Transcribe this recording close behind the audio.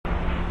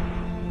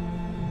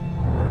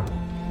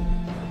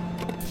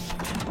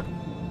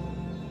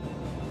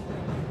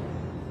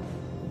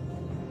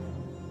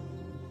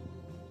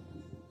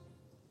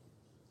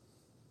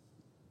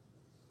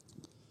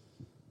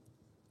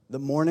The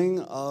morning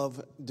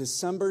of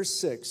December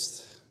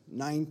 6th,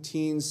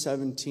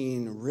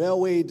 1917,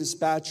 railway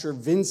dispatcher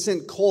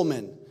Vincent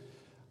Coleman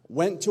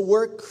went to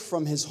work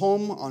from his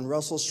home on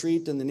Russell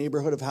Street in the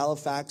neighborhood of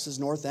Halifax's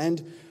North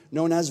End,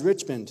 known as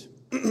Richmond.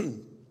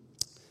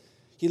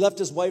 He left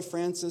his wife,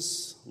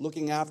 Frances,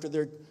 looking after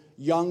their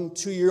young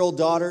 2-year-old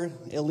daughter,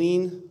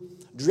 Eileen,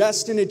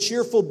 dressed in a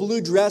cheerful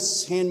blue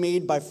dress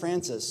handmade by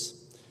Frances.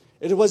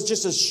 It was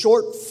just a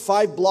short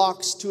 5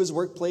 blocks to his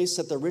workplace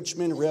at the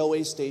Richmond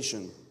railway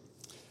station.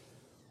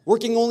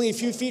 Working only a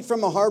few feet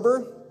from a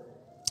harbor,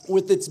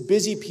 with its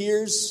busy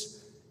piers,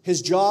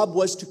 his job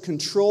was to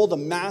control the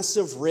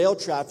massive rail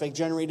traffic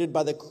generated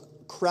by the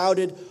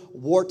crowded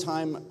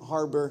wartime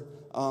harbor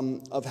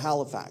of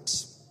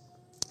Halifax.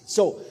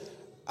 So,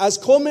 as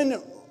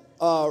Coleman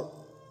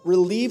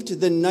relieved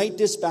the night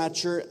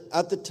dispatcher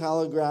at the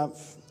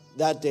Telegraph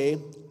that day,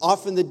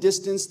 off in the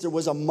distance there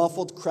was a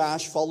muffled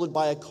crash followed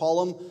by a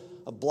column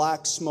of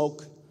black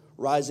smoke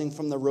rising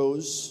from the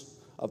rows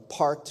of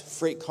parked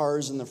freight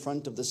cars in the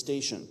front of the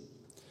station.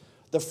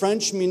 The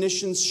French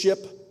munitions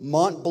ship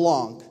Mont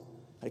Blanc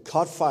had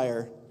caught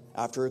fire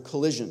after a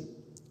collision.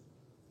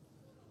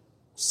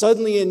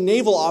 Suddenly, a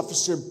naval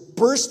officer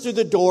burst through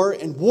the door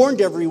and warned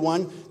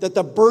everyone that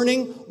the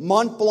burning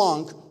Mont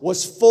Blanc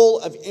was full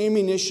of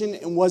ammunition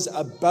and was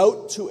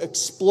about to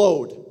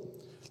explode.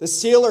 The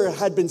sailor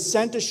had been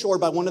sent ashore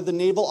by one of the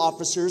naval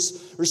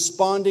officers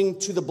responding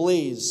to the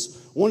blaze,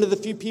 one of the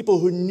few people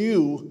who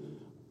knew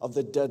of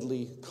the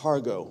deadly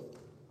cargo.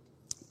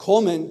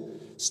 Coleman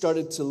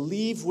started to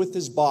leave with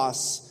his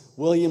boss,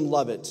 William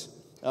Lovett,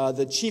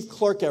 the chief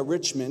clerk at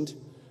Richmond,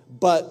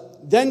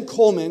 but then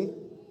Coleman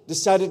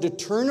decided to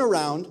turn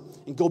around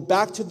and go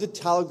back to the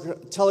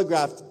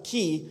telegraph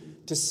key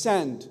to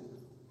send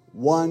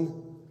one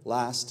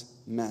last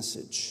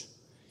message.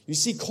 You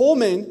see,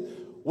 Coleman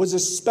was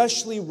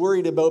especially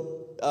worried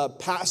about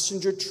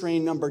passenger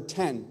train number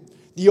 10,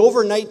 the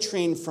overnight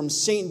train from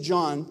St.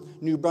 John,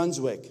 New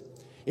Brunswick.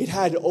 It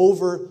had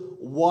over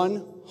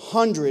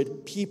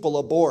 100 people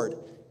aboard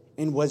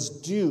and was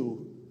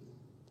due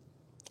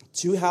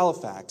to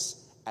Halifax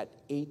at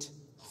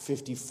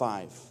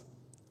 8:55.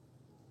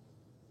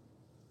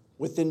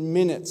 Within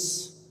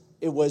minutes,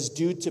 it was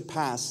due to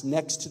pass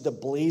next to the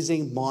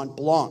blazing Mont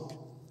Blanc.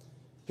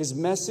 His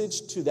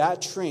message to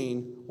that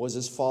train was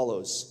as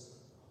follows: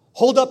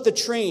 "Hold up the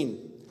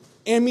train.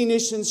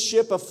 Ammunition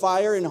ship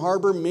afire in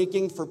harbor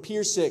making for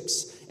Pier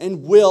 6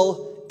 and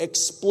will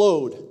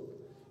explode.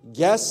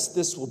 Guess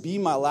this will be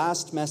my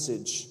last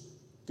message.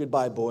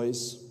 Goodbye,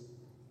 boys."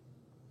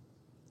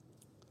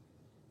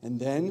 And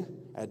then,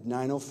 at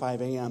 9:05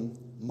 a.m.,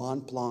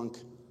 Mont Blanc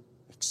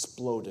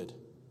exploded.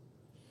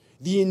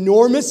 The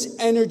enormous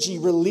energy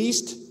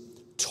released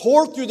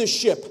tore through the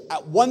ship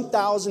at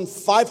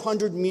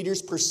 1,500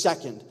 meters per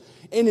second.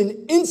 In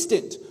an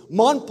instant,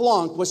 Mont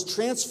Blanc was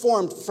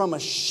transformed from a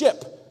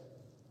ship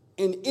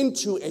and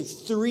into a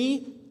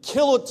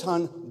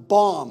 3-kiloton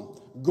bomb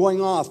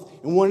going off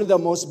in one of the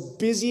most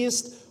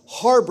busiest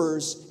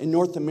harbors in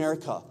North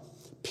America.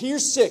 Pier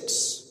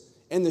 6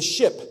 and the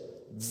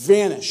ship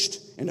vanished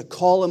in a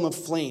column of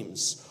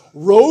flames.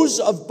 Rows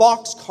of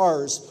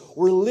boxcars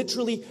were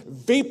literally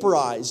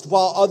vaporized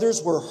while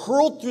others were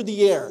hurled through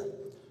the air.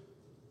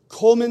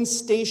 Coleman's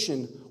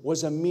station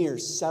was a mere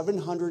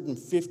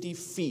 750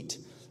 feet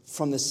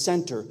from the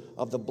center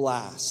of the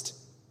blast,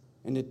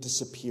 and it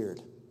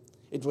disappeared.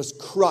 It was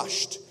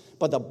crushed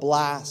by the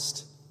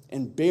blast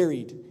and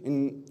buried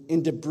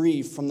in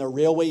debris from the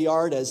railway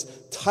yard as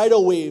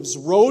tidal waves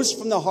rose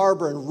from the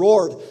harbor and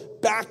roared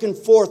back and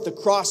forth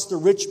across the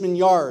Richmond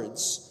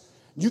yards.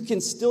 You can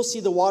still see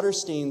the water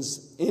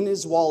stains in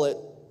his wallet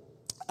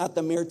at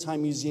the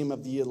Maritime Museum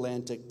of the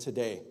Atlantic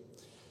today.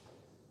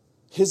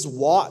 His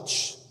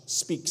watch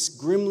speaks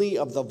grimly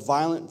of the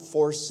violent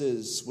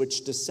forces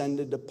which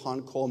descended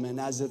upon Coleman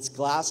as its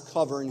glass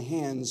cover and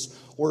hands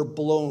were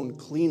blown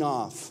clean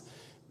off,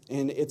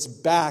 and its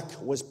back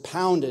was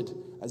pounded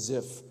as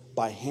if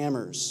by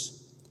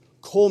hammers.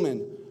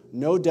 Coleman,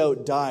 no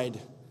doubt, died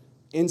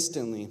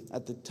instantly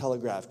at the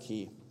telegraph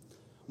key.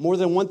 More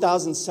than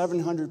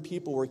 1,700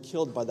 people were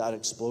killed by that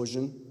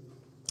explosion.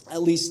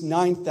 At least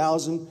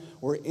 9,000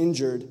 were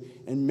injured,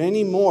 and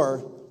many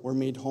more were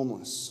made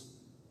homeless.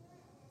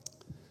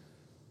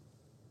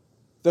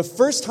 The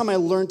first time I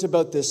learned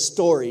about this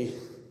story,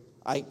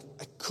 I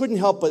couldn't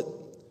help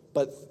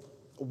but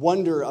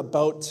wonder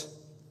about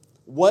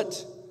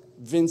what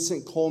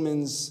Vincent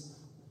Coleman's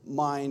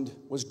mind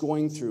was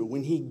going through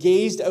when he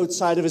gazed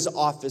outside of his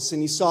office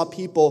and he saw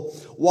people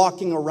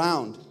walking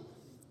around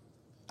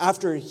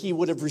after he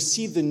would have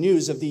received the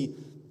news of the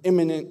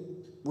imminent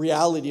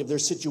reality of their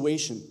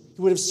situation.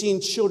 He would have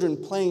seen children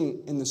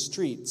playing in the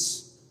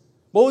streets.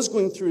 What was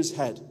going through his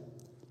head?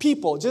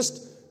 People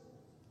just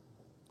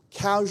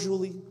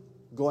casually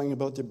going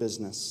about their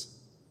business,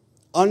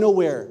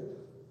 unaware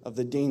of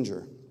the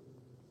danger.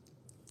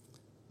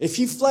 If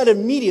he fled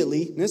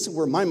immediately, and this is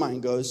where my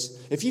mind goes,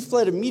 if he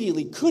fled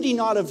immediately, could he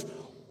not have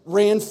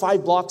ran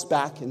 5 blocks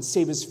back and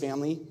saved his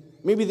family?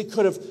 Maybe they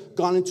could have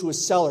gone into a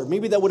cellar.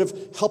 Maybe that would have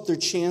helped their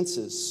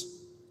chances.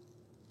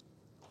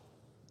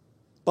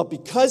 But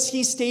because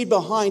he stayed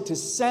behind to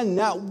send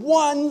that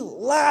one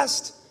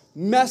last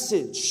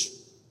message,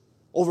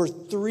 over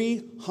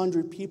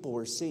 300 people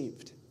were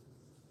saved.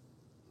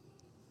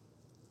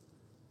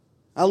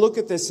 I look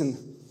at this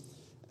and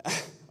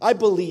I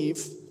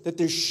believe that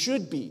there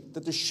should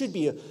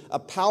be a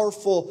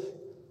powerful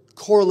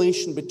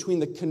correlation between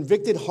the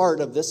convicted heart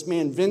of this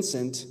man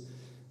Vincent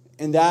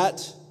and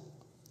that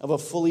of a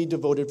fully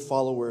devoted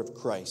follower of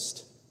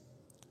Christ.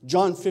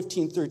 John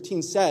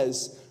 15:13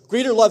 says,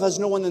 "Greater love has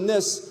no one than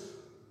this,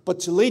 but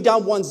to lay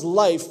down one's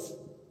life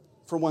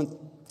for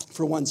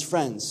one's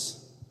friends."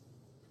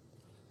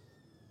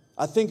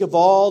 I think of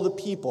all the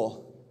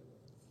people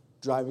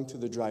driving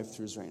through the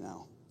drive-thrus right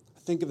now. I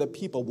think of the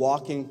people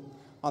walking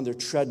on their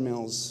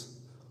treadmills,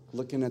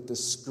 looking at the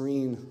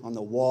screen on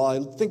the wall. I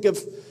think of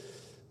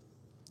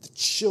the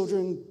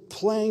children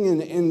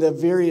playing in the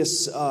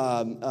various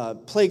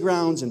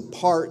playgrounds and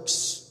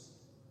parks.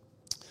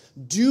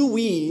 Do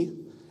we,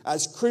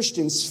 as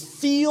Christians,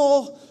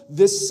 feel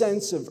this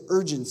sense of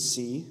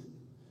urgency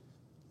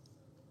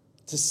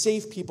to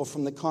save people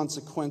from the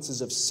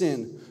consequences of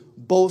sin,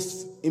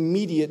 both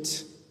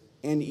immediate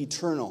and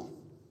eternal?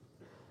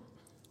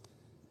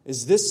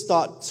 Is this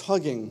thought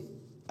tugging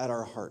at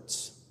our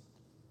hearts?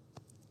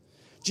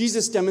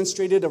 Jesus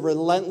demonstrated a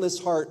relentless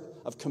heart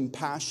of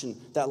compassion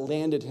that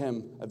landed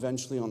him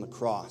eventually on the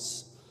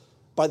cross.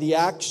 By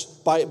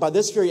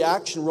this very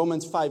action,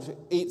 Romans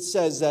 5:8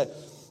 says that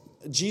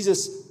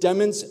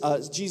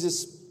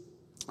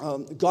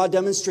God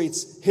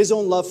demonstrates his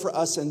own love for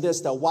us in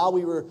this, that while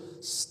we were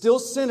still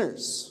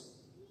sinners,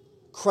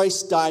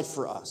 Christ died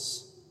for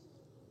us.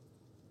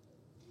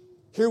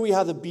 Here we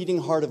have the beating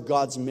heart of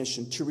God's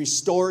mission to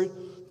restore,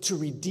 to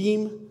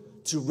redeem,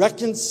 to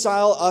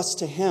reconcile us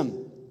to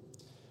him,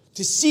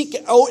 to seek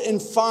out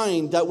and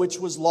find that which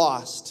was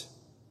lost.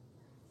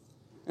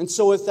 And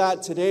so with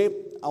that, today,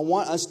 I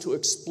want us to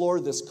explore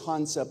this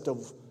concept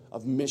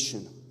of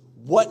mission.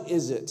 What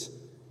is it,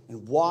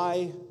 and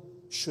why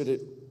should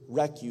it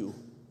wreck you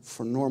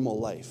for normal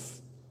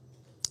life?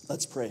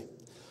 Let's pray.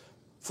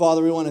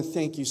 Father, we want to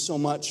thank you so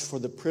much for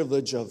the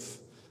privilege of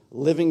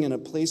living in a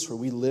place where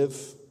we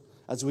live.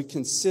 As we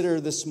consider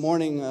this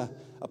morning a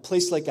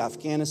place like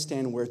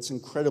Afghanistan, where it's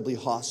incredibly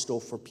hostile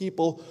for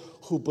people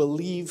who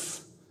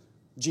believe,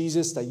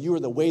 Jesus, that you are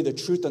the way, the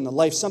truth, and the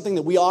life, something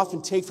that we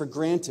often take for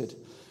granted.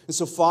 And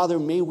so, Father,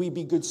 may we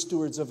be good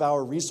stewards of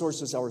our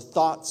resources, our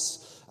thoughts,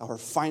 our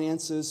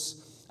finances,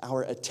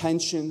 our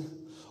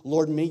attention.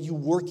 Lord, may you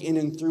work in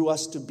and through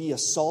us to be a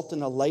salt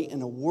and a light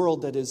in a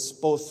world that is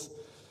both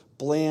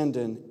bland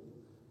and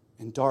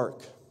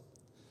dark.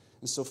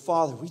 And so,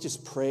 Father, we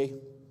just pray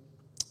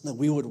that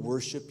we would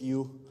worship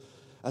you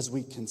as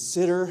we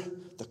consider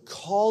the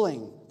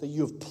calling that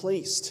you have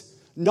placed,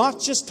 not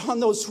just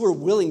on those who are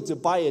willing to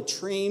buy a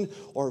train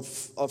or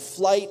a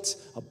flight,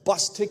 a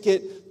bus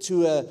ticket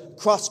to a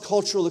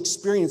cross-cultural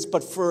experience,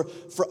 but for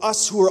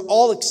us who are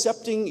all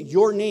accepting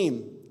your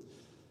name,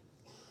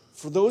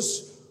 for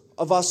those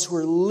of us who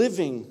are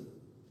living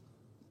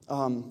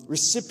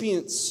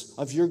recipients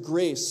of your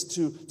grace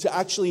to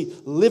actually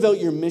live out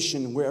your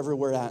mission wherever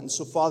we're at. And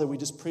so, Father, we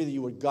just pray that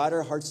you would guide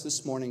our hearts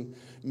this morning.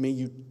 May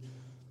you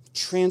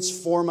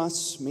transform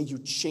us. May you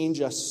change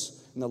us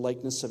in the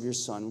likeness of your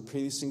Son. We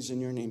pray these things in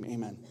your name.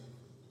 Amen.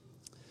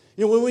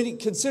 You know, when we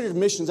considered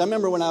missions, I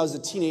remember when I was a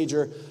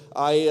teenager,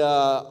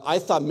 I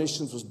thought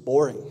missions was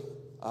boring.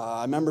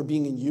 I remember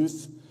being in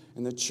youth,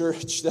 and the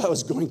church that I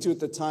was going to at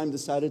the time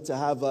decided to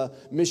have a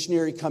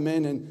missionary come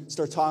in and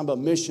start talking about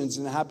missions,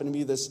 and it happened to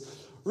be this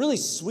really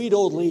sweet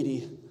old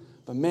lady,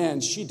 but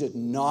man, she did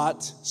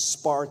not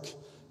spark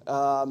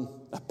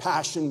a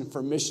passion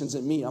for missions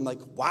in me. I'm like,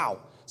 wow.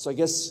 So I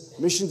guess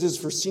missions is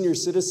for senior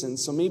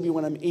citizens. So maybe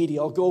when I'm 80,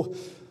 I'll go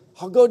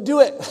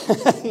do it.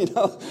 You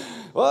know,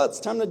 well,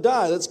 it's time to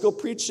die. Let's go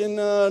preach in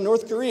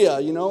North Korea.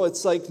 You know,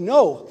 it's like,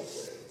 no.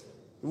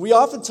 We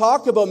often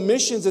talk about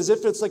missions as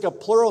if it's like a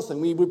plural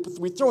thing.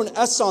 We throw an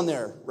S on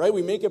there, right?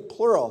 We make it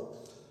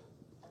plural.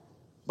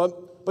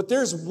 But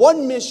there's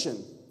one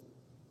mission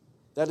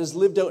that is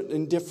lived out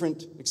in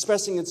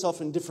expressing itself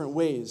in different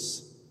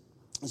ways.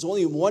 There's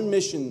only one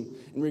mission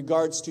in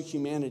regards to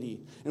humanity.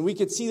 And we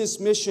could see this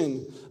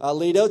mission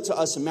laid out to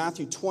us in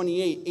Matthew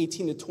 28,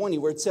 18-20,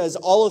 where it says,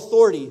 all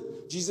authority,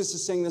 Jesus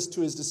is saying this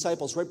to his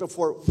disciples right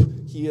before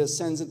he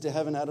ascends into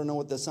heaven. I don't know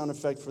what the sound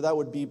effect for that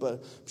would be, but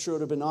I'm sure it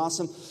would have been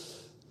awesome.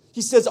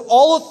 He says,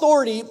 all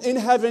authority in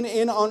heaven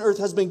and on earth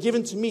has been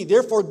given to me.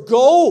 Therefore,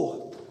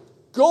 go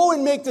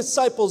and make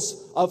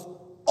disciples of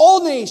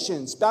all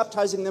nations,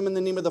 baptizing them in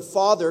the name of the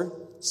Father,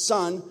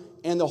 Son,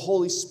 and the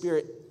Holy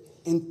Spirit,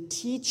 and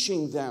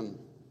teaching them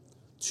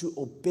to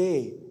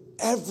obey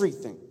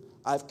everything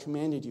I've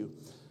commanded you.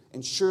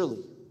 And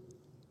surely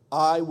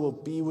I will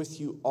be with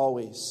you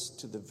always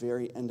to the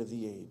very end of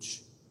the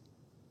age.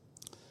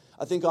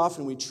 I think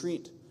often we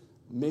treat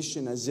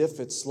mission as if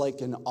it's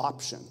like an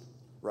option,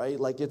 right?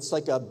 Like it's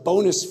like a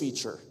bonus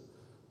feature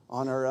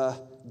on our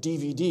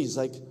DVDs.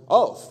 Like,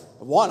 oh,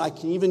 one, I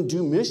can even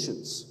do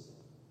missions.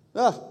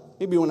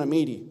 Maybe when I'm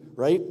 80,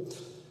 right?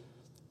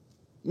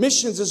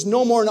 Missions is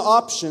no more an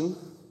option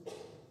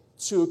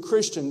to a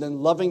Christian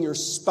than loving your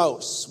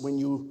spouse when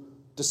you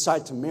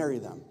decide to marry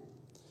them.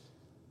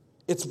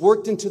 It's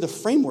worked into the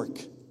framework.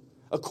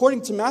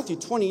 According to Matthew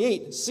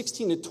 28,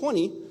 16 to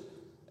 20,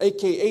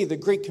 aka the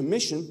Great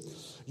Commission,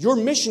 your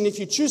mission, if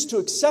you choose to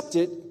accept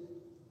it,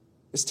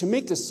 is to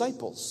make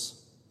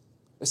disciples.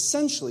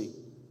 Essentially,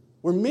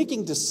 we're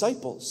making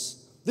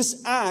disciples.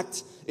 This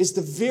act is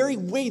the very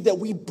way that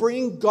we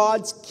bring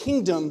God's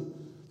kingdom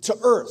to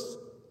earth.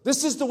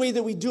 This is the way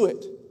that we do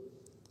it.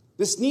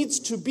 This needs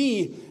to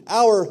be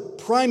our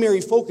primary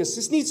focus.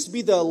 This needs to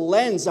be the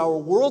lens,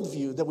 our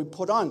worldview that we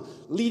put on,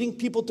 leading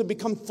people to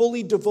become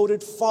fully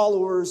devoted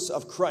followers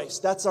of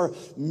Christ. That's our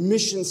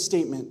mission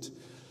statement.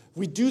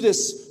 We do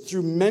this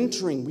through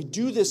mentoring. We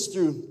do this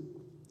through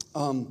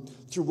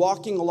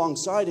walking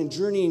alongside and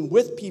journeying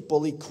with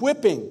people,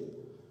 equipping.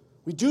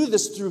 We do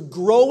this through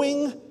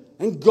growing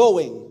and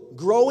going.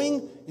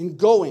 Growing and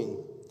going.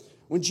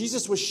 When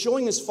Jesus was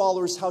showing his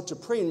followers how to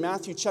pray in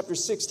Matthew chapter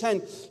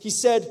 6:10, he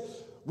said,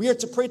 we are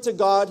to pray to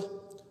God,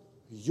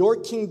 your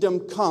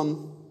kingdom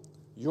come,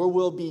 your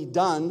will be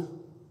done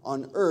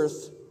on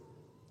earth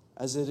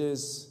as it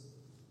is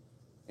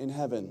in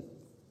heaven.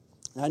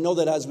 And I know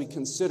that as we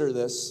consider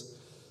this,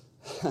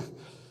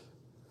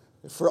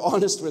 if we're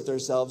honest with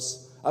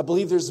ourselves, I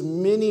believe there's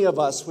many of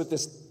us with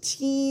this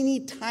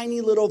teeny tiny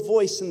little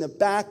voice in the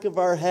back of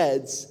our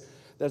heads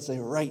that's like,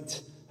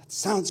 right, that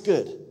sounds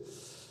good.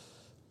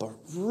 But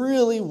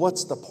really,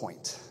 what's the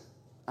point?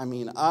 I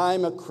mean,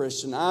 I'm a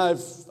Christian.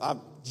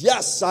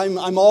 Yes,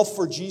 I'm all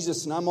for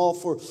Jesus, and I'm all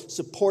for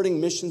supporting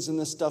missions and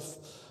this stuff.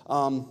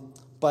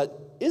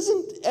 But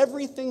isn't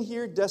everything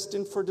here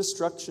destined for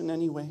destruction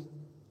anyway?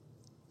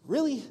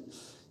 Really?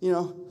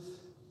 Can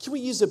we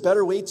use a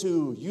better way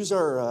to use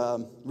our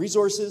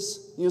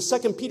resources?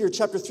 2 Peter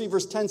chapter 3,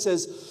 verse 10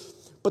 says,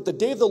 but the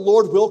day of the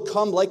Lord will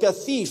come like a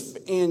thief,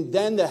 and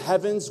then the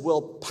heavens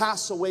will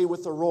pass away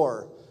with a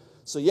roar.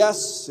 So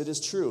yes, it is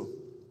true.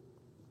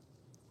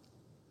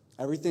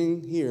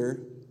 Everything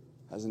here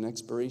has an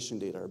expiration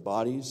date. Our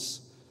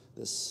bodies,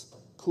 this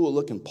cool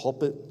looking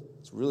pulpit,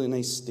 it's a really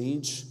nice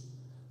stage.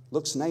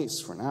 Looks nice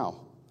for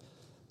now.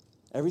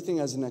 Everything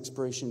has an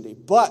expiration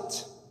date,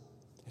 but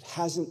it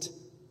hasn't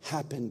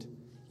happened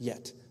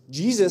yet.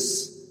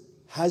 Jesus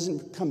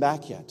hasn't come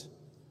back yet.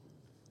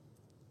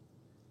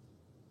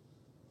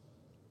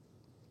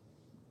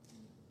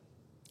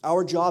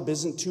 Our job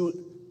isn't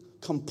to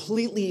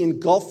completely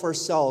engulf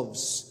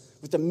ourselves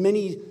with the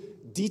many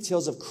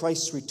details of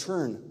Christ's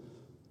return,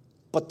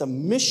 but the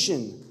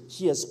mission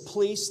he has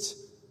placed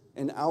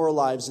in our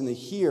lives in the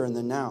here and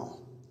the now.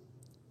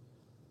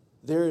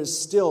 There is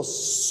still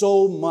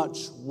so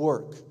much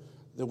work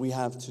that we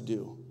have to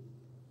do.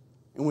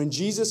 And when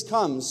Jesus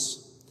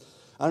comes,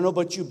 I don't know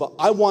about you, but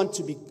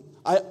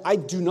I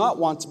do not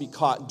want to be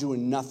caught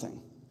doing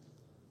nothing.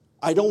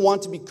 I don't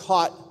want to be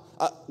caught,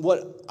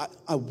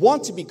 I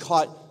want to be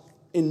caught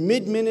in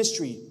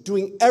mid-ministry,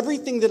 doing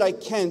everything that I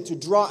can to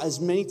draw as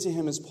many to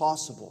him as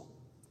possible.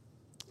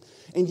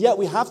 And yet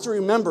we have to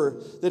remember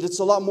that it's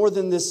a lot more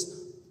than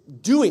this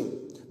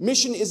doing.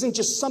 Mission isn't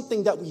just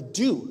something that we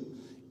do.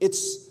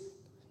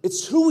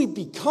 It's who we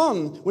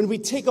become when we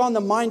take on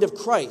the mind of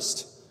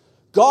Christ.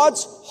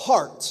 God's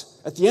heart,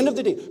 at the end of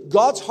the day,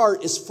 God's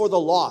heart is for the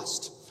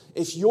lost.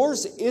 If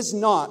yours is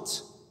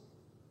not,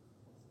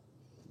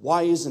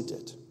 why isn't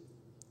it?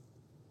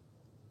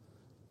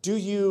 Do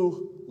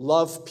you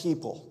love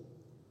people?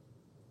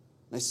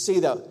 And I say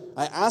that,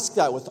 I ask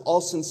that with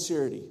all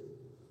sincerity.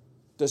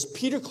 Does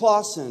Peter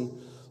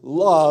Clausen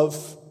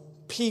love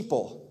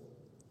people?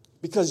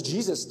 Because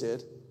Jesus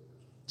did.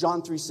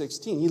 John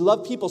 3:16. He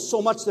loved people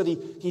so much that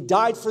he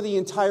died for the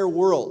entire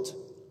world.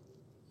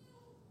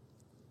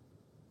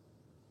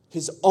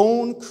 His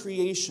own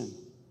creation.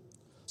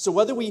 So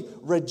whether we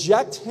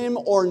reject him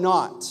or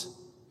not,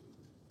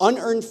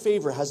 unearned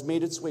favor has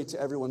made its way to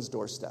everyone's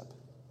doorstep.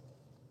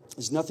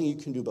 There's nothing you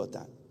can do about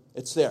that.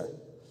 It's there.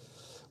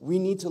 We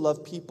need to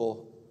love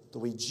people the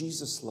way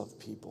Jesus loved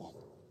people.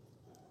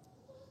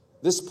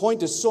 This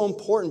point is so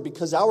important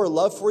because our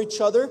love for each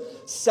other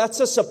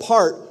sets us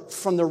apart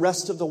from the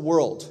rest of the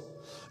world.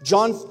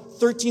 John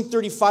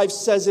 13:35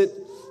 says it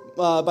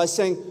by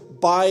saying,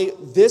 by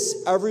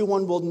this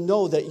everyone will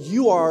know that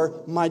you are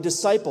my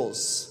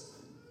disciples,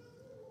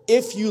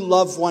 if you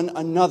love one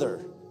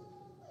another.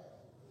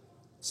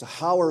 So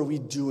how are we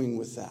doing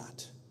with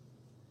that?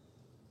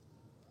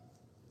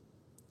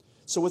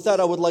 So with that,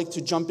 I would like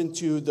to jump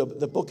into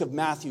the book of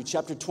Matthew,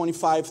 chapter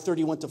 25,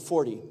 31 to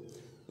 40.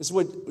 This is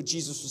what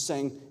Jesus was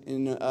saying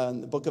in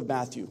the book of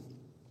Matthew.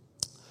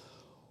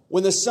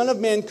 When the Son of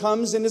Man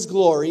comes in his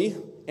glory,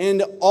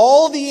 and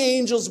all the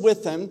angels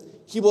with him,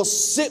 he will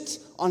sit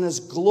on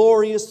his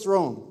glorious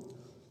throne.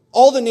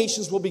 All the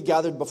nations will be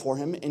gathered before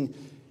him, and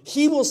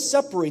he will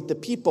separate the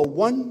people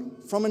one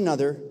from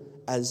another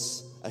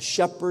as a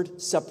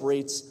shepherd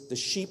separates the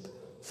sheep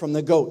from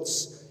the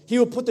goats. He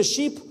will put the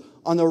sheep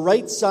on the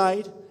right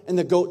side and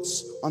the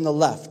goats on the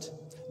left.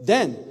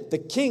 Then the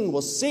king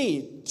will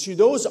say to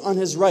those on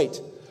his right,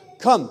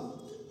 come,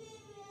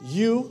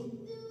 you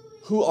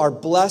who are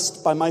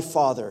blessed by my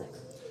Father.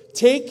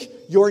 Take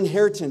your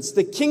inheritance,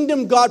 the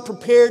kingdom God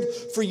prepared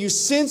for you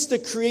since the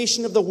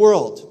creation of the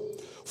world.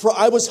 For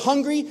I was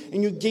hungry,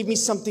 and you gave me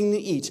something to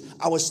eat.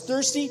 I was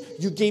thirsty,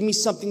 you gave me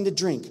something to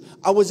drink.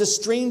 I was a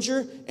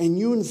stranger, and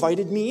you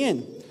invited me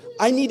in.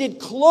 I needed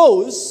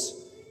clothes,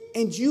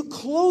 and you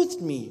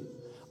clothed me.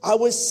 I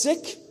was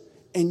sick,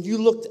 and you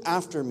looked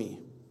after me.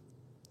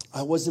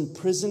 I was in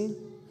prison,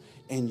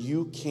 and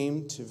you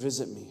came to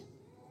visit me.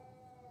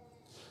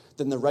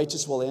 Then the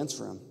righteous will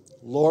answer him,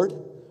 Lord,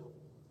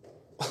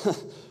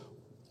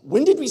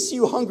 when did we see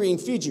you hungry and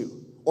feed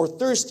you, or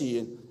thirsty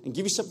and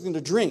give you something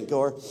to drink?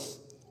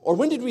 Or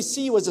when did we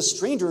see you as a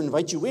stranger and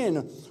invite you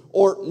in,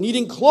 or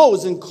needing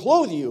clothes and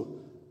clothe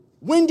you?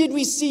 When did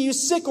we see you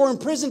sick or in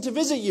prison to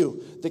visit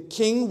you? The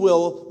king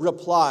will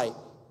reply,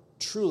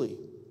 truly,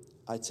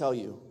 I tell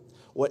you,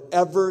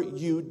 whatever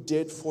you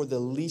did for the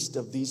least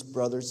of these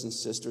brothers and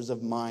sisters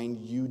of mine,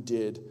 you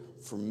did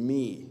for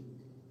me.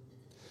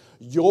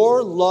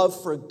 Your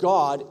love for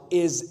God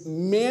is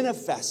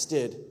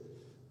manifested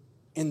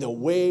in the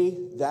way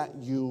that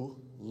you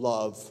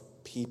love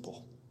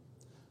people.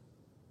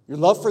 Your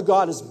love for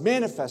God is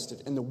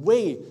manifested in the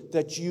way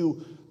that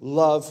you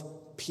love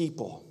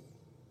people.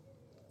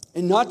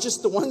 And not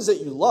just the ones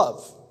that you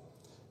love.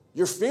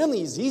 Your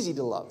family is easy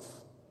to love.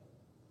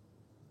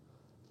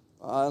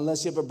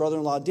 Unless you have a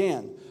brother-in-law,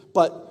 Dan.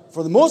 But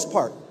for the most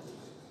part,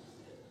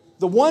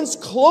 the ones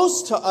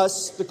close to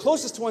us, the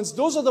closest ones,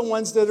 those are the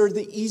ones that are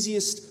the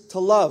easiest to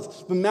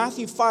love. But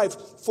Matthew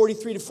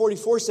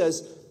 5:43-44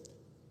 says,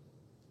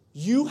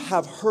 you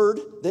have heard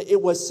that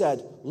it was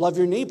said, love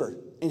your neighbor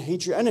and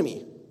hate your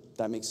enemy.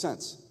 That makes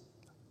sense.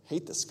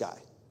 Hate this guy.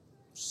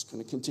 I'm just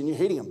going to continue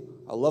hating him.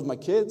 I love my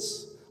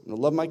kids. I'm going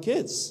to love my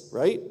kids,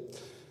 right?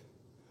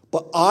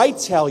 But I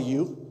tell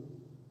you,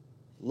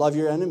 love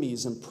your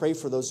enemies and pray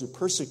for those who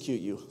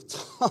persecute you.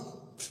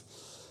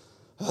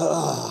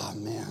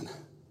 Man.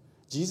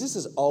 Jesus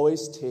is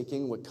always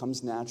taking what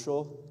comes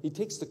natural. He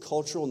takes the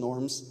cultural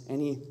norms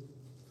and he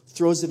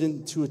throws it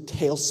into a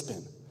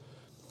tailspin.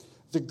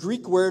 The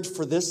Greek word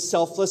for this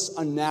selfless,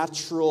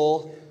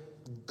 unnatural,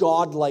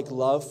 God-like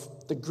love,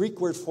 the Greek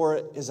word for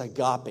it is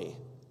agape.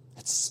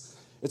 It's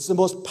the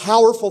most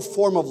powerful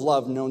form of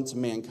love known to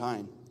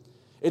mankind.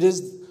 It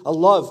is a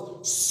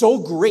love so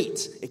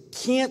great, it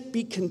can't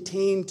be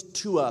contained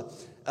to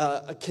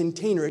a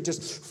container. It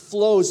just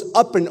flows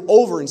up and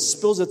over and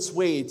spills its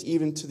way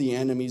even to the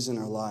enemies in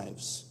our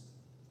lives.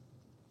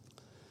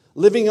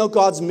 Living out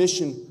God's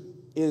mission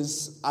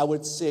is, I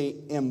would say,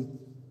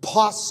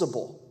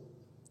 impossible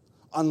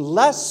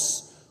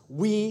unless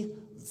we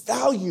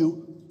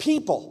value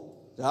people.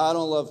 I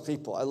don't love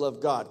people. I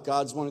love God.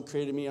 God's the one who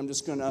created me. I'm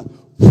just going to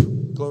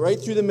go right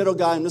through the middle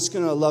guy. I'm just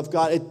going to love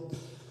God. It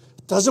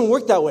doesn't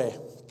work that way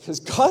because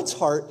God's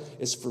heart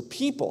is for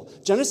people.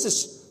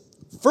 Genesis,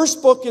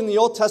 first book in the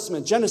Old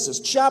Testament, Genesis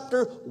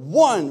chapter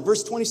 1,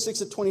 verse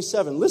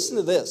 26-27. Listen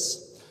to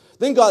this.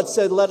 Then God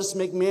said, let us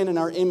make man in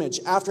our image,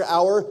 after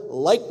our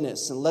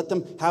likeness, and let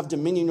them have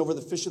dominion over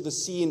the fish of the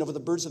sea and over the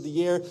birds of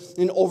the air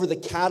and over the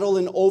cattle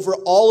and over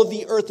all of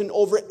the earth and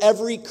over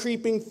every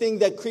creeping thing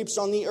that creeps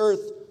on the earth.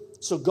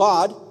 So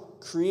God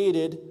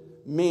created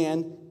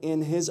man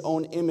in his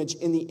own image.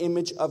 In the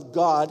image of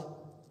God,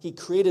 he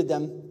created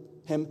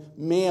him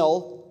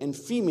male and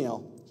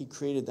female. He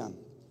created them.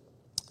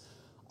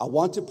 I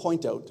want to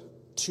point out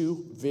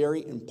two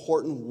very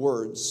important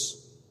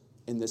words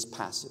in this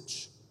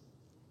passage.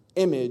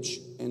 Image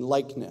and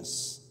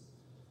likeness.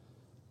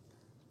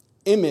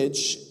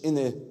 Image in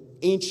the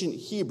ancient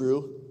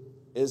Hebrew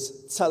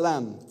is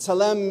tselem.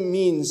 Tselem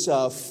means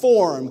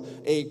form,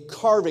 a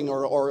carving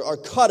or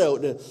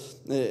cutout,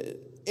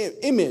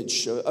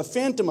 image, a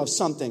phantom of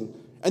something.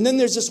 And then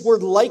there's this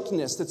word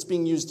likeness that's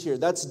being used here.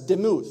 That's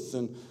demuth.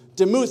 And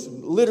demuth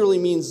literally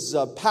means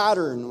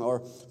pattern or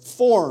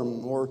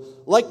form or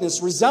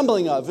likeness,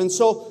 resembling of. And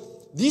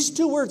so these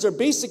two words are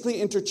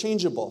basically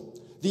interchangeable.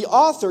 The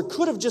author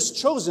could have just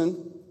chosen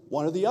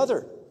one or the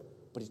other,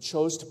 but he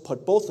chose to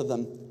put both of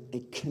them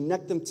and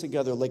connect them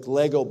together like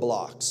Lego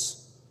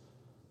blocks.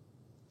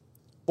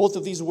 Both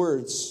of these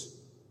words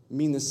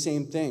mean the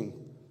same thing,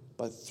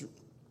 but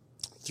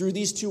through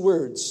these two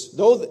words,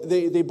 though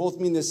they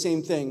both mean the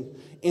same thing,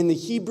 in the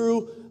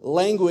Hebrew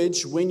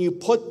language, when you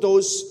put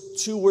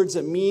those two words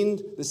that mean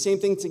the same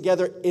thing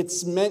together,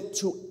 it's meant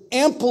to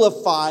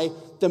amplify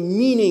the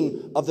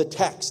meaning of the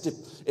text.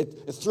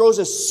 It throws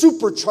a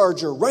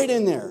supercharger right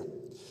in there.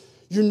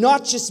 You're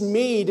not just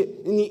made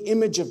in the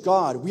image of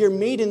God. We are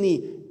made in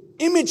the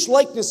image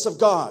likeness of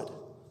God.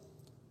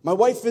 My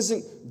wife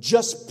isn't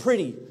just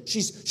pretty.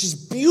 She's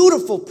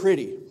beautiful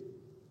pretty.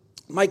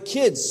 My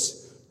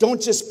kids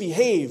don't just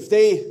behave.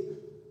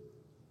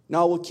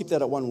 No, we'll keep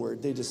that at one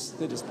word. They just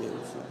behave.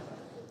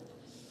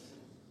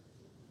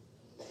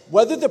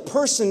 Whether the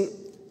person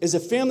is a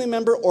family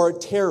member or a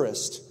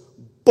terrorist,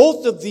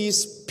 both of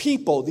these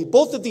people,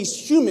 both of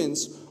these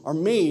humans are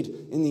made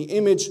in the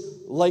image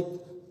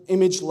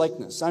image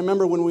likeness. I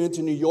remember when we went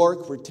to New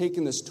York, we're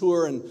taking this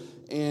tour,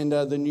 and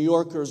the New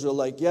Yorkers were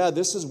like, yeah,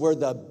 this is where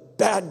the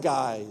bad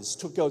guys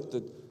took out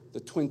the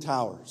Twin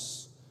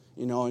Towers.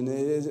 And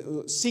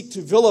they seek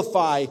to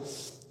vilify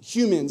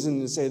humans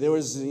and say there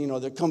was,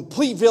 they're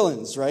complete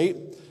villains, right?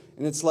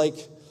 And it's like,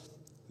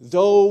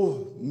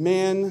 though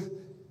man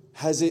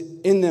has it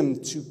in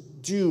them to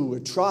do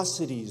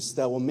atrocities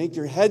that will make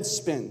your head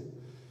spin,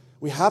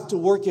 we have to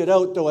work it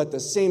out, though, at the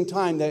same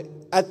time, that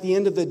at the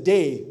end of the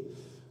day,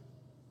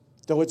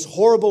 though it's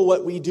horrible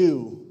what we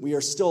do, we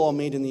are still all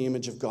made in the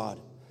image of God.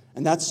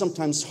 And that's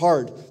sometimes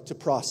hard to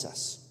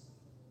process.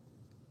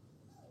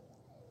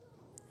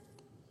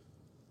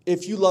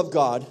 If you love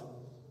God,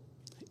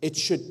 it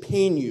should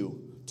pain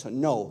you to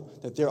know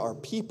that there are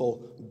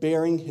people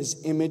bearing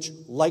his image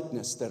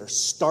likeness that are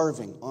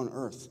starving on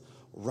earth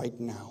right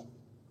now.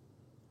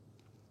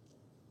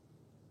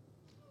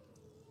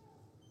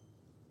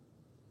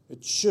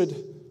 It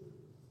should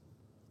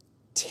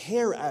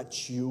tear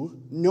at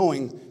you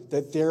knowing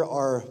that there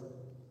are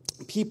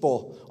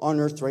people on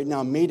earth right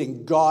now made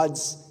in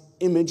God's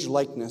image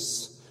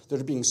likeness that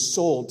are being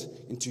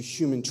sold into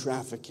human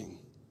trafficking.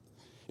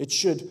 It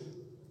should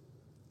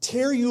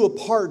tear you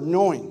apart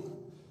knowing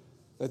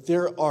that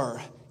there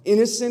are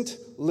innocent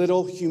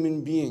little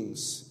human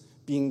beings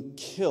being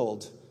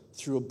killed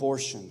through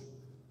abortion.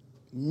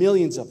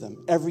 Millions of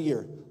them every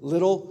year.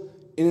 Little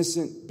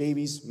innocent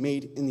babies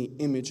made in the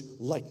image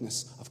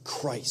likeness of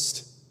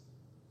Christ.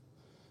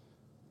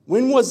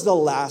 When was the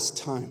last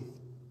time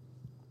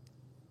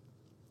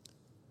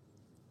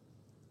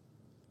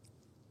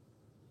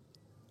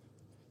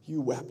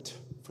you wept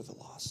for the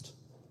lost?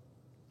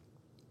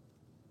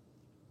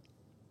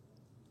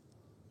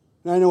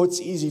 And I know it's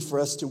easy for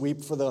us to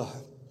weep for the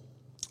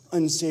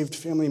unsaved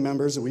family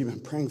members that we've been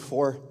praying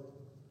for.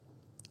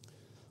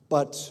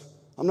 But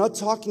I'm not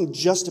talking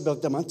just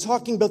about them. I'm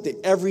talking about the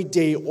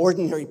everyday,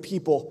 ordinary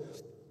people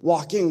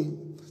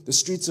walking the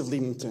streets of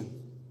Leamington.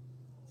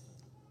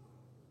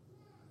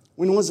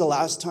 When was the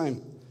last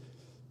time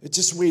it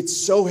just weighed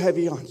so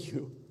heavy on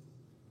you?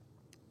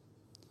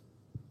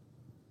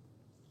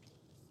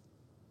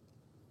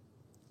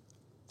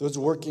 Those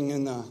working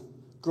in the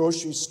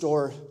grocery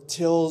store,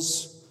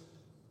 tills,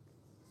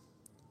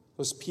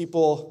 those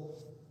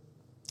people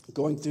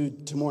going through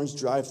tomorrow's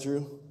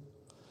drive-thru,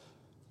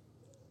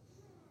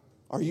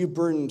 are you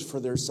burdened for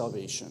their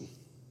salvation?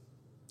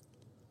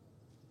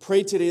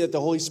 Pray today that the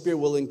Holy Spirit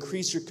will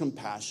increase your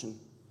compassion,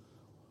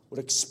 would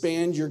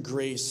expand your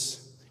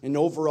grace and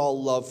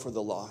overall love for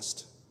the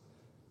lost.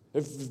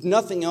 If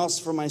nothing else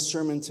for my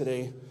sermon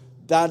today,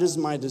 that is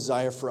my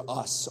desire for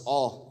us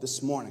all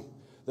this morning,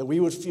 that we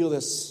would feel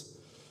this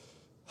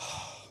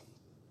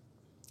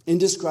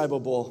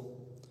indescribable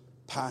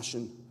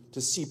passion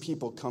to see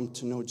people come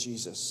to know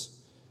Jesus.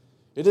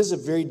 It is a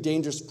very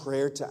dangerous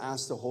prayer to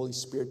ask the Holy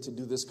Spirit to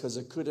do this because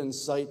it could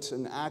incite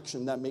an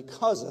action that may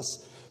cause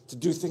us to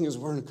do things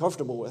we're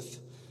uncomfortable with.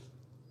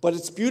 But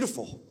it's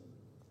beautiful.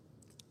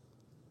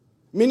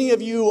 Many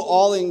of you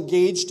all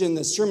engaged in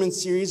the sermon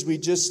series we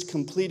just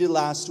completed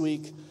last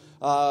week,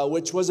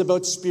 which was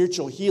about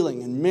spiritual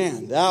healing. And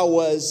man, that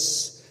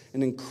was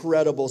an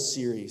incredible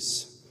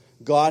series.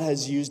 God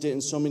has used it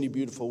in so many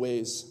beautiful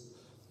ways.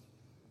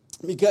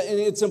 And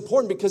it's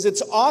important because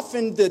it's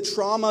often the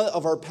trauma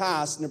of our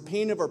past and the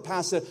pain of our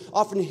past that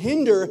often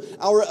hinder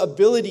our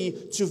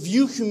ability to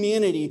view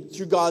humanity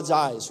through God's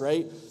eyes,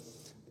 right?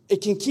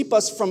 It can keep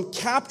us from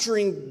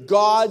capturing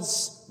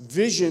God's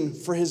vision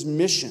for his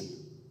mission.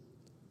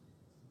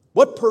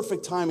 What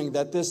perfect timing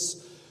that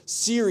this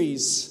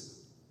series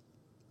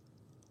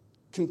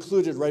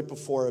concluded right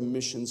before a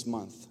missions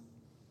month.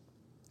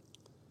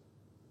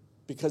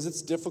 Because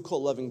it's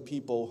difficult loving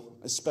people,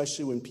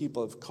 especially when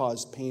people have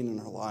caused pain in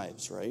our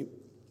lives, right?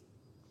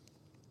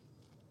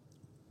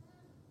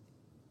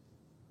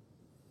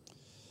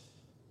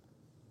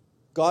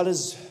 God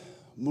is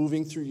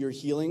moving through your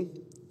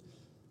healing.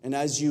 And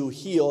as you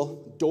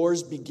heal,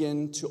 doors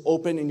begin to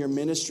open in your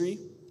ministry.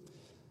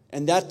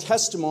 And that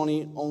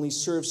testimony only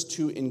serves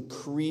to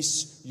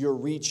increase your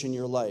reach in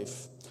your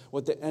life.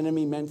 What the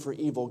enemy meant for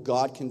evil,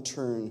 God can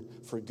turn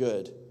for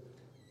good.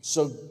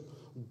 So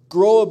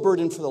grow a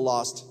burden for the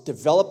lost.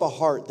 Develop a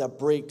heart that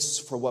breaks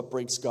for what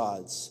breaks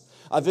God's.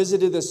 I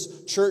visited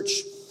this church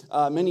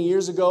many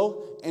years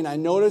ago, and I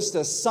noticed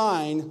a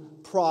sign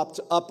propped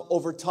up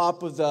over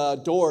top of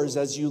the doors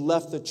as you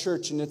left the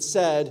church, and it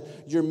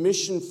said, "Your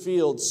mission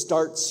field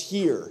starts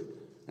here."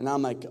 And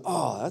I'm like,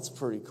 oh, that's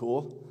pretty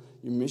cool.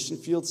 Your mission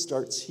field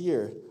starts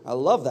here. I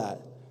love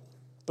that.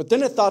 But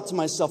then I thought to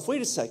myself,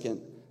 wait a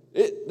second.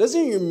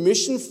 Doesn't your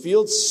mission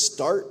field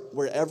start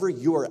wherever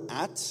you are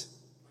at?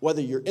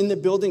 Whether you're in the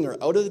building or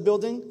out of the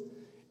building?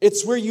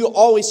 It's where you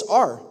always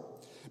are.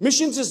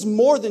 Missions is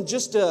more than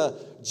just a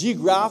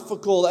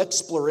geographical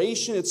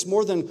exploration. It's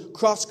more than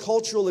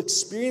cross-cultural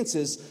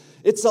experiences.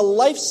 It's a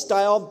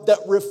lifestyle that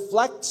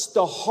reflects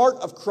the heart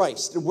of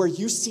Christ. And where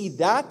you see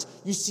that,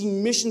 you see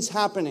missions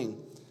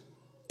happening.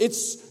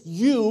 It's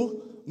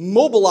you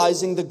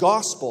mobilizing the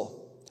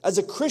gospel. As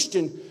a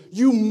Christian,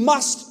 you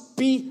must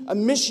be a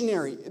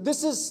missionary.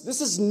 This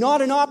is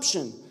not an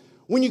option.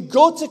 When you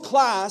go to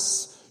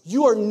class,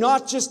 you are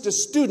not just a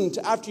student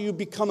after you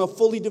become a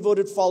fully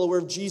devoted follower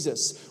of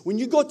Jesus. When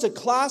you go to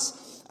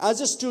class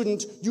as a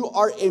student, you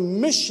are a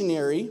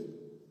missionary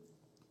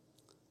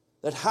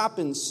that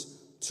happens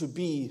to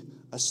be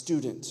a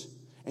student.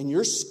 And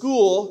your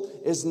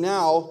school is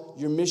now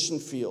your mission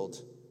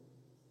field.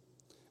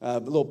 A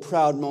little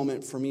proud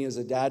moment for me as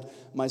a dad.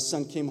 My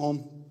son came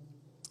home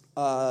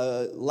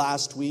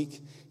last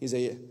week. He's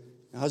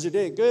how's your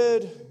day?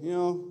 Good.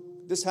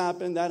 This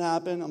happened, that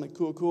happened. I'm like,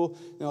 cool.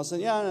 And all of a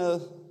sudden, I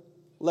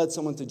led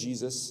someone to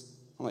Jesus.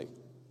 I'm like,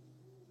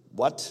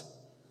 what?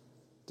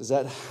 Does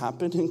that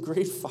happen in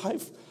grade 5? I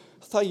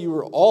thought you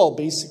were all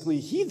basically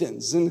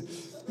heathens. And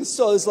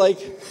so it's like,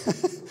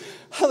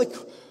 I'm like,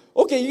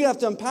 okay, you're going to have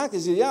to unpack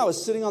this. I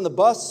was sitting on the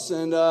bus,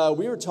 and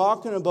we were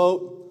talking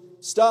about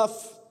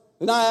stuff.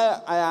 And I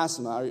asked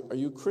him, are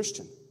you a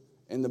Christian?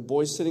 And the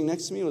boy sitting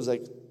next to me was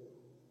like,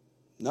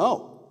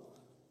 no.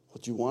 Well,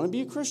 do you want to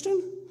be a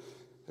Christian?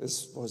 I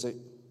was like,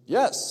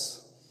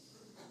 yes.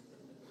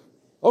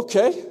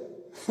 Okay.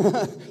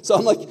 So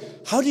I'm like,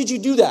 how did you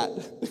do that?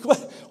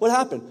 What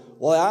happened?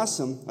 Well, I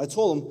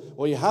told him,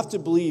 well, you have to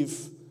believe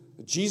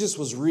that Jesus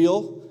was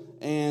real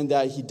and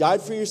that he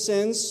died for your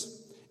sins,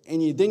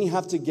 and then you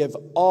have to give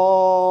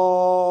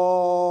all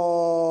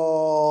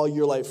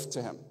your life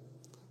to him.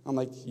 I'm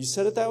like, you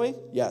said it that way?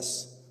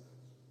 Yes.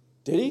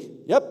 Did he?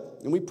 Yep.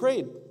 And we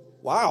prayed.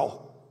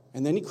 Wow.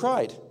 And then he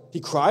cried. He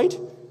cried?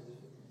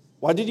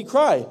 Why did he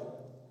cry?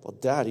 Well,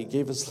 Dad, he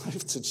gave his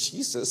life to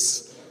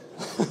Jesus.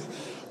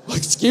 Well,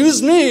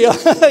 excuse me.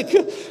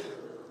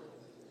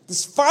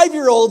 These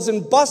 5-year-olds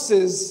in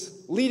buses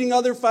leading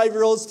other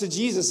 5-year-olds to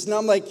Jesus. And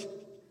I'm like,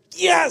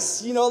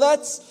 yes,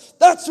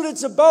 that's what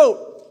it's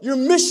about. You're a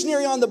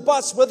missionary on the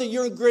bus, whether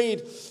you're in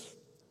grade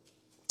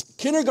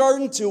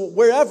kindergarten to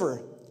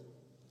wherever.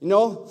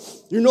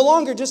 You're no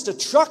longer just a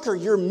trucker.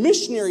 You're a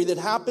missionary that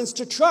happens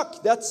to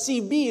truck. That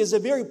CB is a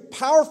very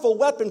powerful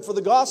weapon for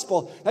the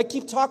gospel. I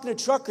keep talking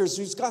to truckers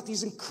who's got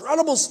these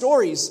incredible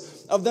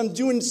stories of them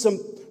doing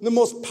the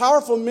most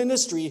powerful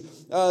ministry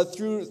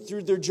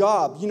through their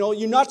job.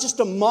 You're not just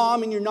a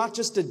mom and you're not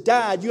just a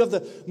dad. You have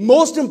the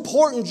most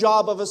important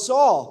job of us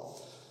all.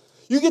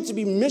 You get to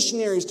be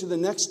missionaries to the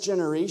next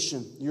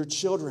generation, your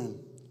children.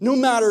 No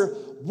matter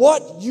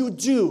what you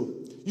do,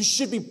 you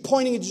should be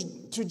pointing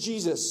to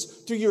Jesus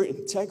through your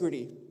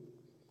integrity,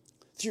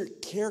 through your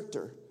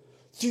character,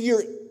 through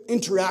your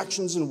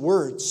interactions and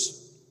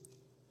words.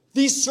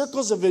 These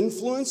circles of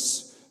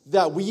influence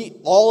that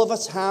all of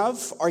us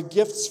have, are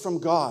gifts from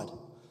God.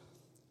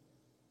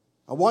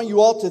 I want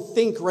you all to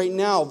think right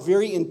now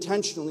very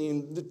intentionally,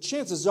 and the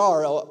chances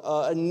are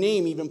a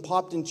name even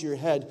popped into your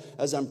head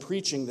as I'm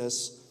preaching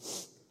this.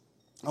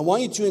 I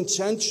want you to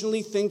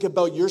intentionally think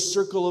about your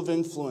circle of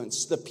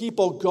influence, the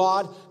people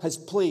God has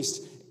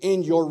placed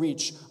in your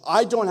reach.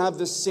 I don't have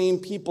the same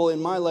people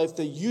in my life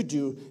that you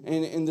do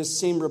and the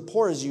same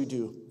rapport as you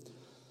do.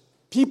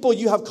 People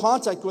you have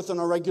contact with on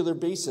a regular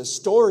basis,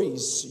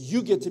 stories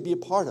you get to be a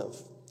part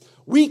of.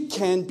 We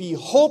can be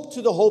hope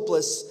to the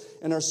hopeless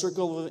in our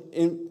circle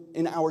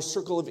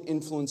of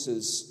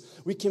influences.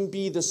 We can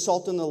be the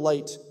salt and the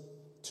light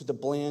to the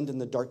bland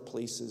and the dark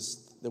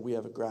places that we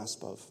have a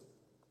grasp of.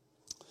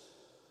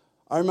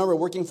 I remember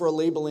working for a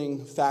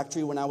labeling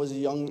factory when I was a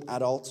young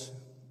adult.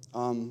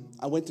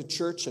 I went to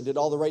church. I did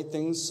all the right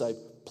things. I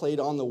played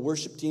on the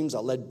worship teams. I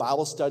led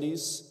Bible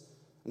studies.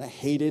 And I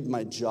hated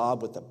my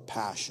job with a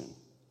passion.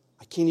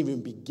 I can't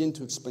even begin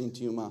to explain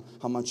to you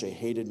how much I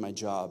hated my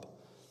job.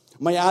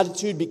 My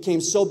attitude became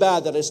so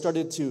bad that I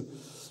started to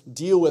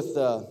deal with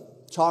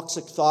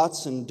toxic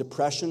thoughts and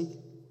depression.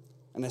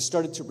 And I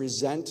started to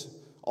resent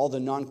all the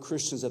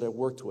non-Christians that I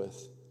worked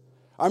with.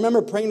 I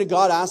remember praying to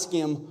God, asking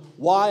him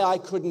why I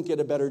couldn't get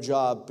a better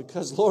job.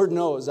 Because Lord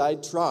knows, I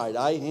tried.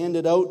 I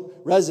handed out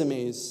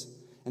resumes.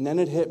 And then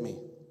it hit me.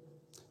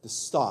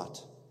 This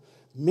thought,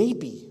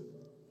 maybe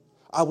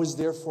I was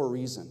there for a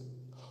reason.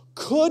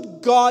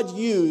 Could God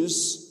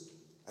use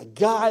a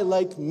guy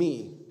like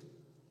me,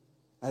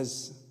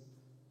 as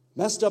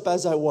messed up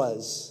as I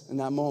was in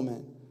that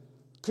moment?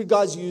 Could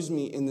God use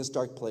me in this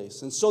dark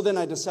place? And so then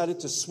I decided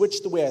to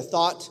switch the way I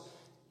thought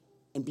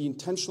and be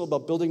intentional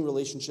about building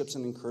relationships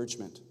and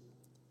encouragement.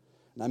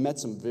 And I met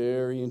some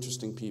very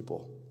interesting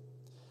people.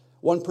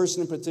 One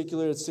person in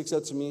particular that sticks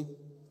out to me,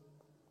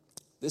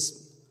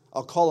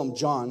 I'll call him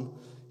John.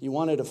 He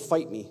wanted to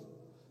fight me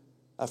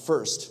at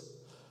first.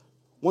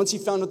 Once he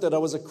found out that I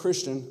was a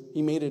Christian,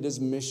 he made it his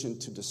mission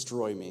to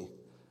destroy me.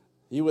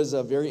 He was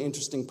a very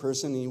interesting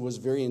person. He was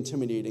very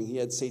intimidating. He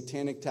had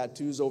satanic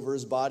tattoos over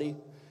his body.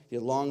 He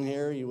had long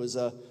hair. He was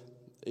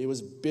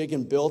big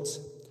and built.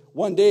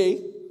 One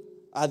day,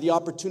 I had the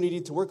opportunity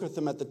to work with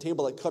him at the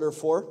table at Cutter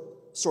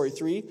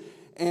 3,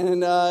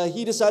 and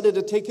he decided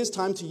to take his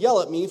time to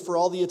yell at me for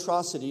all the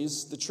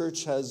atrocities the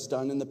church has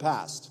done in the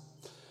past.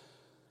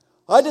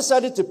 I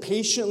decided to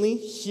patiently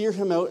hear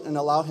him out and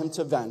allow him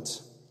to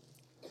vent.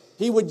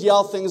 He would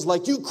yell things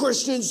like, "You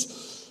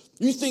Christians,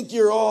 You think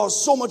you're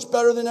so much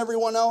better than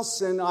everyone else?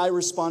 And I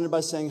responded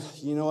by saying,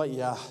 you know what,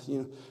 yeah,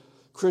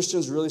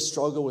 Christians really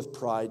struggle with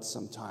pride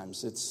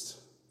sometimes. It's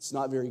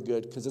not very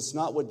good because it's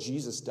not what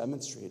Jesus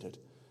demonstrated,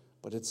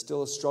 but it's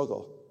still a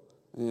struggle.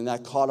 And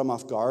that caught him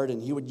off guard,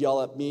 and he would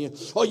yell at me,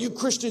 oh, you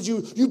Christians,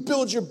 you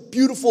build your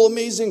beautiful,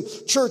 amazing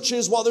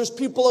churches while there's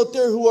people out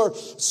there who are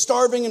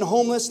starving and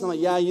homeless. And I'm like,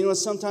 yeah,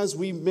 sometimes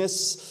we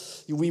miss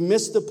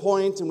the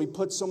point, and we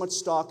put so much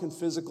stock in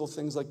physical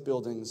things like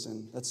buildings,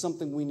 and that's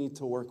something we need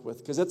to work with,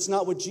 because that's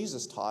not what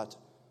Jesus taught.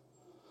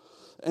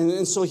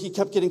 And so he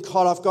kept getting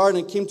caught off guard,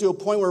 and it came to a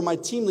point where my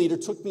team leader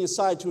took me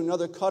aside to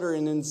another cutter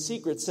and in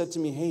secret said to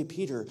me, hey,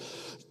 Peter,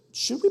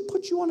 should we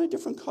put you on a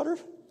different cutter?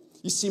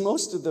 You see,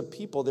 most of the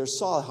people there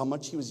saw how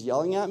much he was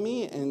yelling at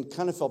me and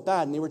kind of felt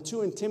bad, and they were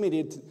too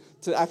intimidated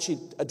to actually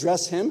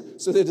address him,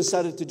 so they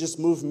decided to just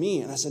move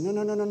me. And I said,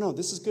 no,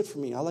 this is good for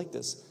me. I like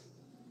this.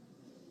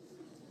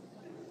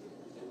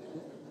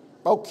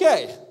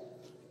 Okay.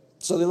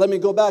 So they let me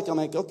go back. I'm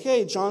like,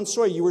 okay, John,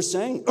 sorry, you were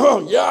saying?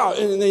 Oh, yeah.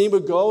 And then he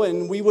would go,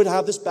 and we would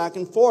have this back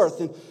and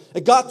forth. And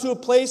it got to a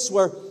place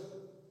where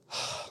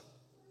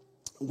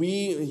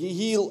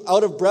he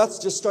out of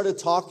breath, just started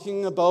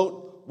talking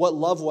about what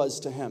love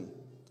was to him.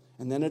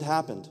 And then it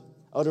happened.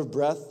 Out of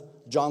breath,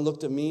 John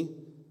looked at me,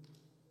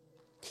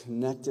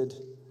 connected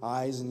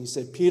eyes, and he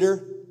said,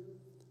 Peter,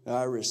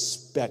 I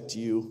respect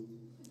you.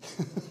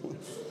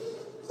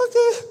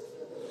 Okay.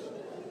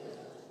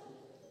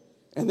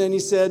 And then he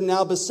said,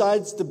 now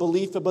besides the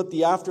belief about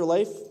the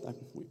afterlife,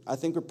 I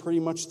think we're pretty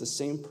much the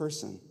same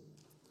person.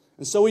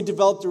 And so we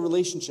developed a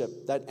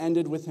relationship that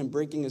ended with him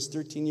breaking his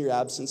 13-year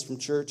absence from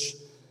church.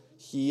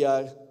 He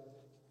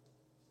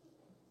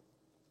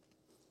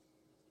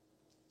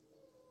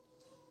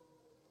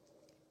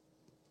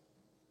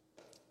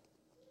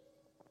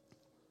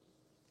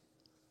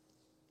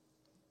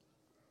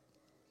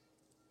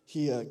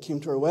came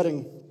to our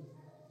wedding.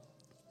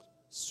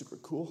 Super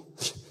cool.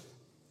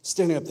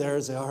 Standing up there,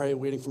 I say, all right,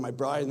 waiting for my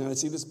bride, and then I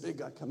see this big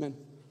guy come in.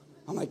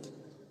 I'm like,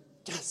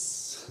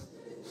 yes.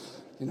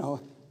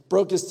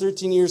 Broke his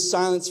 13 years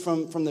silence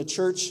from the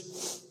church,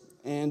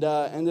 and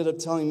ended up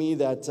telling me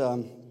that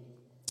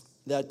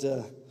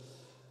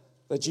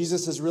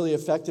Jesus has really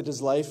affected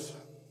his life.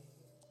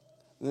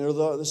 And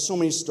there's so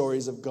many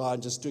stories of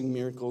God just doing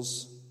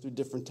miracles through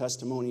different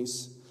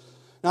testimonies.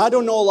 Now, I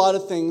don't know a lot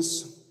of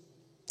things.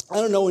 I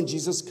don't know when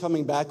Jesus is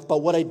coming back, but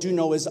what I do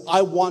know is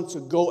I want to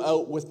go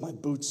out with my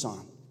boots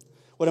on.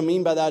 What I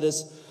mean by that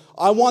is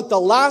I want the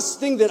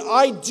last thing that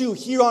I do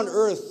here on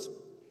earth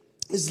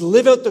is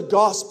live out the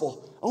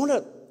gospel. I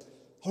want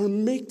to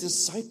make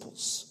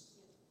disciples.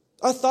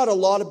 I thought a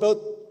lot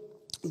about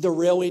the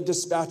railway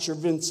dispatcher,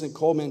 Vincent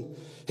Coleman.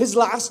 His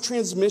last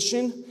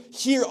transmission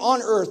here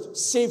on earth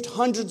saved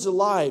hundreds of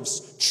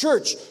lives.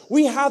 Church,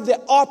 we have the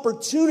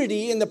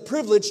opportunity and the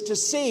privilege to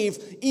save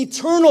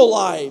eternal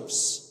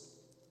lives.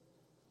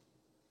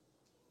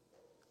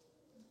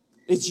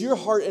 Is your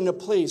heart in a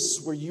place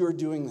where you are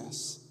doing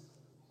this?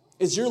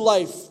 Is your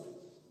life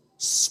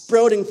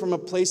sprouting from a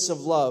place of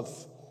love?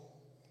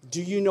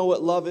 Do you know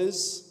what love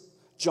is?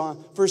 1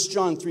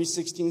 John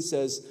 3:16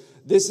 says,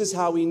 this is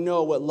how we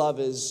know what love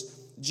is.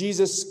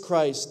 Jesus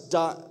Christ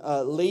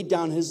laid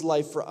down his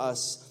life for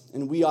us,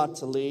 and we ought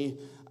to lay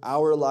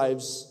our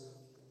lives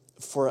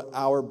for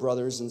our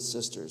brothers and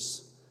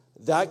sisters.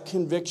 That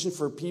conviction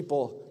for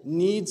people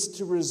needs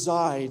to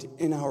reside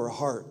in our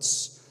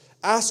hearts.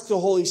 Ask the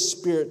Holy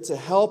Spirit to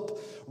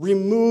help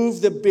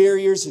remove the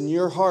barriers in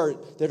your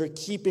heart that are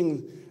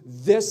keeping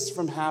this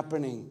from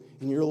happening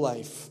in your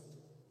life.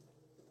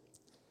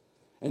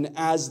 And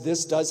as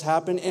this does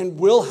happen and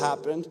will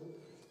happen,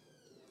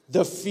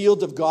 the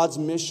field of God's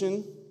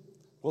mission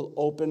will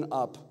open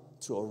up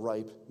to a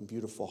ripe and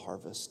beautiful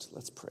harvest.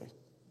 Let's pray.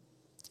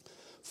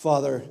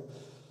 Father,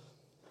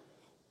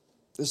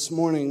 this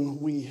morning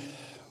we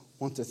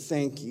want to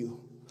thank you.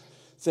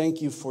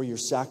 Thank you for your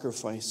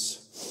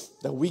sacrifice,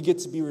 that we get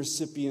to be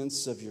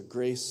recipients of your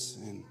grace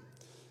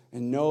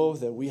and know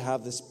that we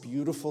have this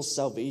beautiful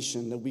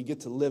salvation that we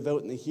get to live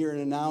out in the here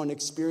and now and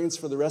experience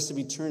for the rest of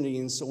eternity.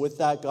 And so with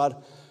that,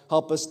 God,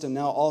 help us to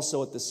now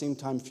also at the same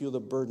time feel the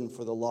burden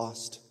for the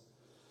lost.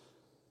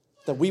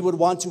 That we would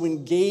want to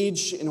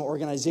engage in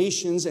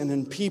organizations and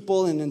in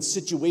people and in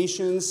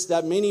situations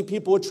that many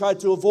people would try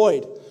to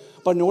avoid.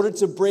 But in order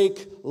to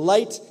break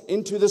light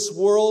into this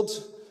world,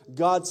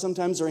 God,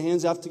 sometimes our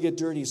hands have to get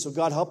dirty. So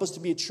God, help us to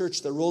be a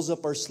church that rolls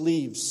up our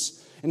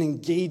sleeves and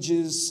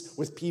engages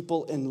with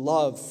people in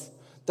love.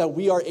 That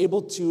we are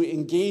able to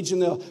engage in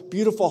the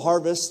beautiful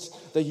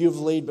harvest that you've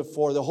laid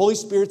before. The Holy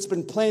Spirit's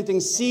been planting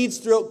seeds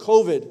throughout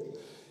COVID.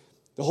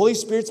 The Holy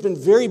Spirit's been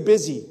very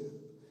busy.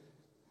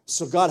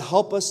 So God,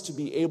 help us to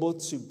be able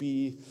to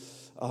be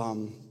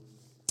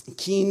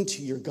keen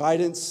to your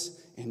guidance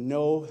and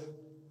know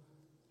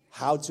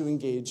how to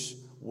engage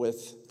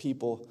with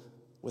people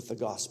with the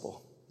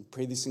gospel. We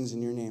pray these things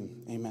in your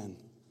name. Amen.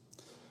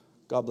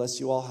 God bless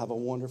you all. Have a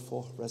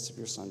wonderful rest of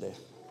your Sunday.